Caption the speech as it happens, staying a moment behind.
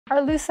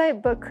Our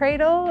Lucite book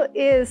cradle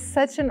is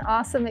such an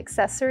awesome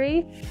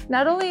accessory.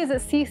 Not only is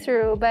it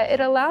see-through, but it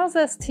allows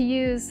us to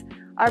use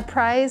our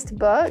prized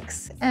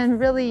books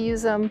and really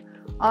use them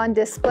on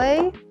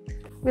display.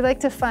 We like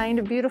to find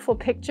a beautiful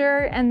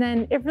picture, and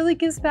then it really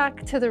gives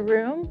back to the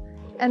room,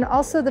 and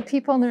also the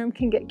people in the room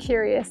can get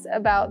curious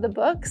about the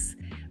books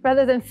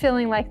rather than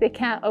feeling like they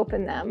can't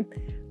open them.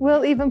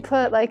 We'll even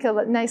put like a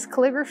nice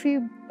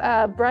calligraphy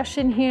brush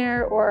in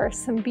here or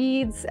some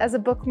beads as a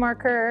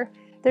bookmarker.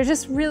 They're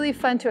just really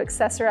fun to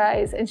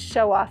accessorize and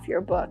show off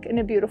your book in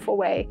a beautiful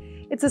way.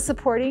 It's a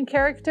supporting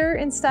character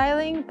in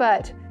styling,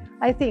 but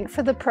I think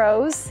for the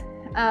pros,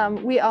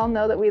 we all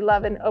know that we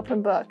love an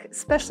open book,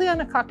 especially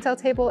on a cocktail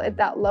table at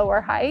that lower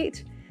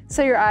height,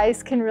 so your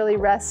eyes can really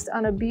rest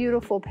on a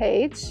beautiful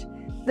page.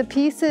 The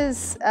piece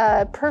is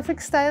a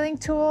perfect styling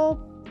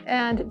tool,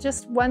 and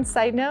just one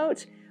side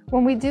note,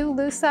 when we do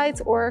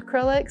Lucites or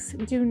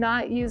acrylics, do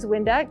not use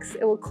Windex.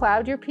 It will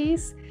cloud your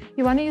piece.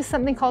 You want to use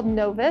something called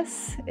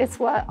Novus. It's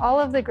what all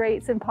of the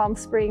greats in Palm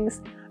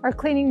Springs are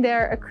cleaning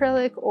their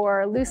acrylic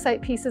or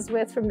Lucite pieces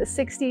with from the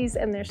 60s,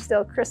 and they're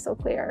still crystal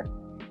clear.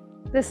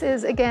 This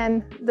is,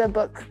 again, the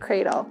book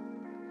cradle.